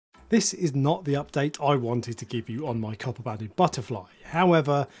This is not the update I wanted to give you on my copper-banded butterfly.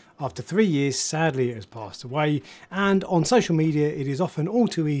 However, after 3 years, sadly it has passed away, and on social media it is often all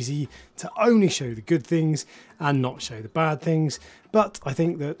too easy to only show the good things and not show the bad things. But I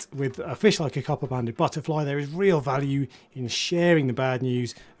think that with a fish like a copper-banded butterfly, there is real value in sharing the bad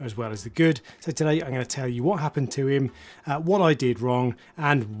news as well as the good. So today I'm going to tell you what happened to him, what I did wrong,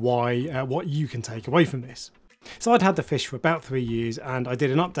 and why, what you can take away from this. So I'd had the fish for about 3 years, and I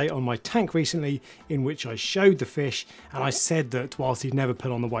did an update on my tank recently in which I showed the fish, and I said that whilst he'd never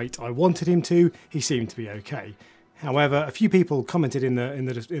put on the weight I wanted him to, he seemed to be okay. However, a few people commented in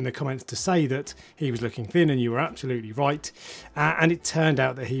the comments to say that he was looking thin, and you were absolutely right. And it turned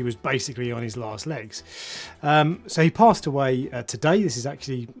out that he was basically on his last legs. So he passed away today. This is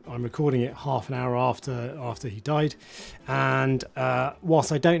actually, I'm recording it half an hour after he died. And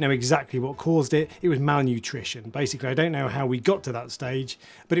whilst I don't know exactly what caused it, it was malnutrition. Basically, I don't know how we got to that stage,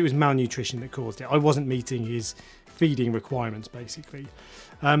 but it was malnutrition that caused it. I wasn't meeting his feeding requirements, basically.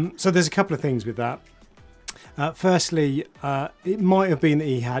 So there's a couple of things with that. Firstly, it might have been that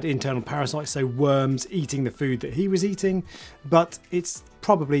he had internal parasites, so worms eating the food that he was eating, but it's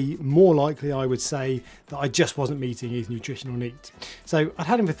probably more likely, I would say, that I just wasn't meeting his nutritional needs. So I'd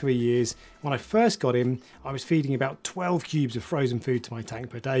had him for 3 years. When I first got him, I was feeding about 12 cubes of frozen food to my tank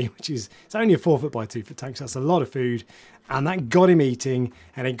per day, which is, it's only a 4 foot by 2 foot tank, so that's a lot of food, and that got him eating,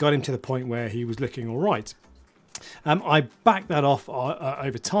 and it got him to the point where he was looking all right. I backed that off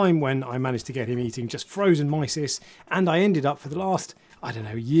over time when I managed to get him eating just frozen mysis, and I ended up for the last, I don't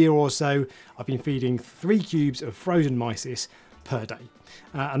know, year or so, I've been feeding 3 cubes of frozen mysis per day.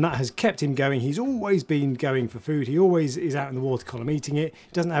 And that has kept him going. He's always been going for food. He always is out in the water column eating it.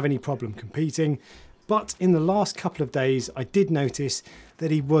 He doesn't have any problem competing. But in the last couple of days, I did notice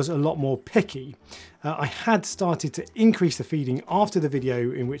that he was a lot more picky. I had started to increase the feeding after the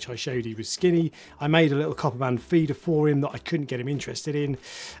video in which I showed he was skinny. I made a little copper band feeder for him that I couldn't get him interested in.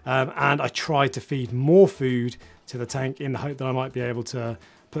 And I tried to feed more food to the tank in the hope that I might be able to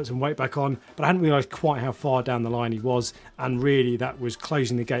put some weight back on, but I hadn't realised quite how far down the line he was, and really that was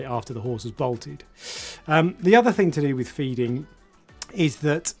closing the gate after the horse was bolted. The other thing to do with feeding is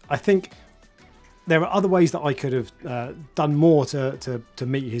that I think there are other ways that I could have done more to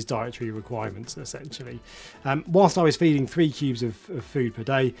meet his dietary requirements, essentially. Whilst I was feeding 3 cubes of food per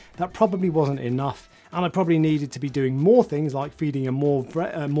day, that probably wasn't enough, and I probably needed to be doing more things like feeding a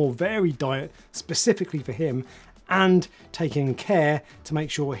more varied diet specifically for him, and taking care to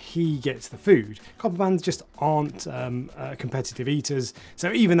make sure he gets the food. Copperbands just aren't competitive eaters,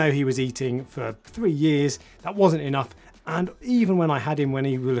 so even though he was eating for 3 years, that wasn't enough. And even when I had him when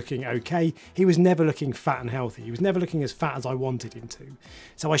he was looking okay, he was never looking fat and healthy. He was never looking as fat as I wanted him to.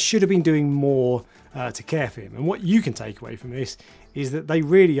 So I should have been doing more to care for him. And what you can take away from this is that they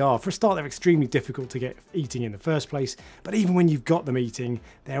really are, for a start, they're extremely difficult to get eating in the first place. But even when you've got them eating,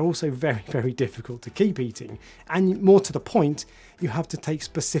 they're also very, very difficult to keep eating. And more to the point, you have to take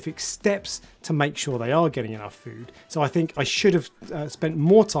specific steps to make sure they are getting enough food. So I think I should have spent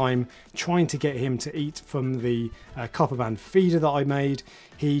more time trying to get him to eat from the copper band feeder that I made.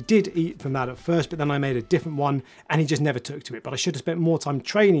 He did eat from that at first, but then I made a different one and he just never took to it. But I should have spent more time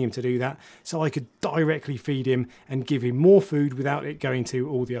training him to do that so I could directly feed him and give him more food without it going to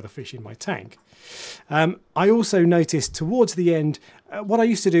all the other fish in my tank. I also noticed towards the end, what I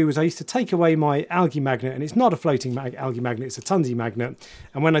used to do was I used to take away my algae magnet, and it's not a floating algae magnet, it's a Tunzi magnet.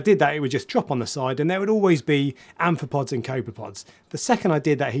 And when I did that, it would just drop on the side and there would always be amphipods and copepods. The second I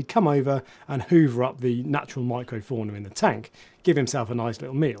did that, he'd come over and hoover up the natural microfauna in the tank, give himself a nice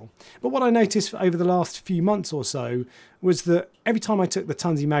little meal. But what I noticed over the last few months or so was that every time I took the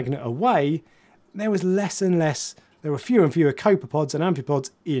Tunzi magnet away, there was less and less. There were fewer and fewer copepods and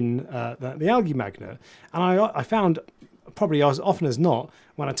amphipods in the algae magnet. And I found, probably as often as not,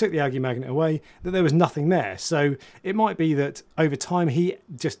 when I took the algae magnet away, that there was nothing there. So it might be that over time he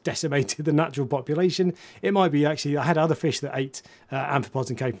just decimated the natural population. It might be actually I had other fish that ate amphipods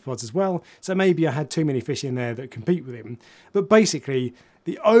and copepods as well. So maybe I had too many fish in there that compete with him. But basically,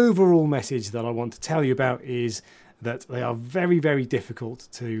 the overall message that I want to tell you about is that they are very, very difficult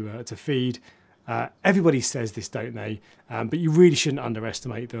to feed. Everybody says this, don't they? But you really shouldn't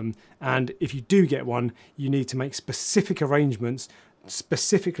underestimate them. And if you do get one, you need to make specific arrangements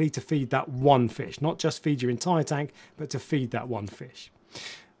specifically to feed that one fish. Not just feed your entire tank, but to feed that one fish.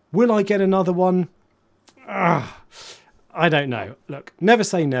 Will I get another one? I don't know. Look, never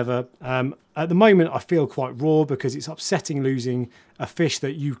say never. At the moment, I feel quite raw because it's upsetting losing a fish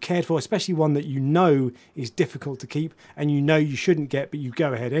that you cared for, especially one that you know is difficult to keep and you know you shouldn't get, but you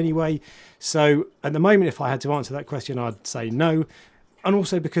go ahead anyway. So at the moment, if I had to answer that question, I'd say no. and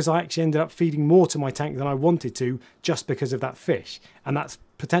also because I actually ended up feeding more to my tank than I wanted to just because of that fish, and that's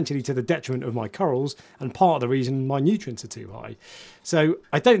potentially to the detriment of my corals and part of the reason my nutrients are too high. So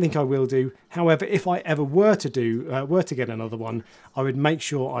I don't think I will do. However, if I ever were to get another one, I would make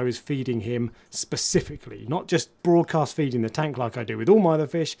sure I was feeding him specifically, not just broadcast feeding the tank like I do with all my other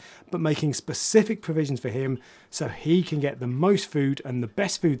fish, but making specific provisions for him so he can get the most food and the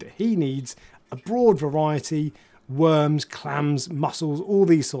best food that he needs, a broad variety, worms, clams, mussels, all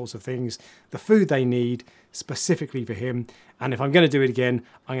these sorts of things, the food they need specifically for him. And if I'm going to do it again,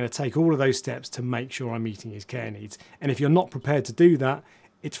 I'm going to take all of those steps to make sure I'm meeting his care needs. And if you're not prepared to do that,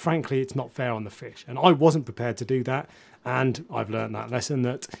 it's not fair on the fish. And I wasn't prepared to do that. And I've learned that lesson,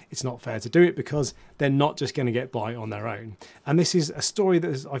 that it's not fair to do it because they're not just going to get by on their own. And this is a story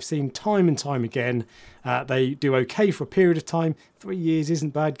that I've seen time and time again. They do okay for a period of time. 3 years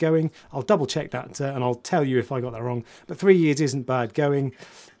isn't bad going. I'll double check that and I'll tell you if I got that wrong. But 3 years isn't bad going.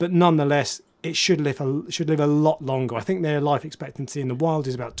 But nonetheless, it should live a lot longer. I think their life expectancy in the wild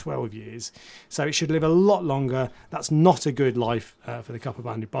is about 12 years. So it should live a lot longer. That's not a good life for the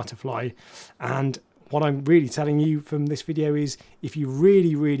copper-banded butterfly. And what I'm really telling you from this video is, if you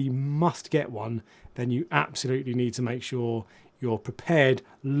really, really must get one, then you absolutely need to make sure you're prepared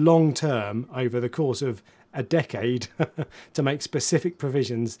long term over the course of a decade to make specific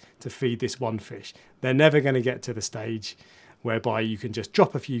provisions to feed this one fish. They're never going to get to the stage whereby you can just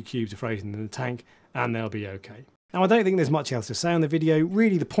drop a few cubes of frozen in the tank and they'll be okay. Now, I don't think there's much else to say on the video.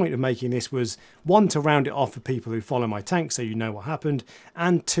 Really, the point of making this was, one, to round it off for people who follow my tank so you know what happened,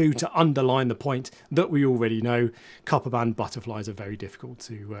 and two, to underline the point that we already know: copperband butterflies are very difficult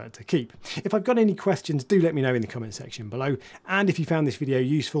to keep. If I've got any questions, do let me know in the comment section below. And if you found this video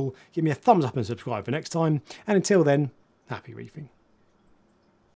useful, give me a thumbs up and subscribe for next time. And until then, happy reefing.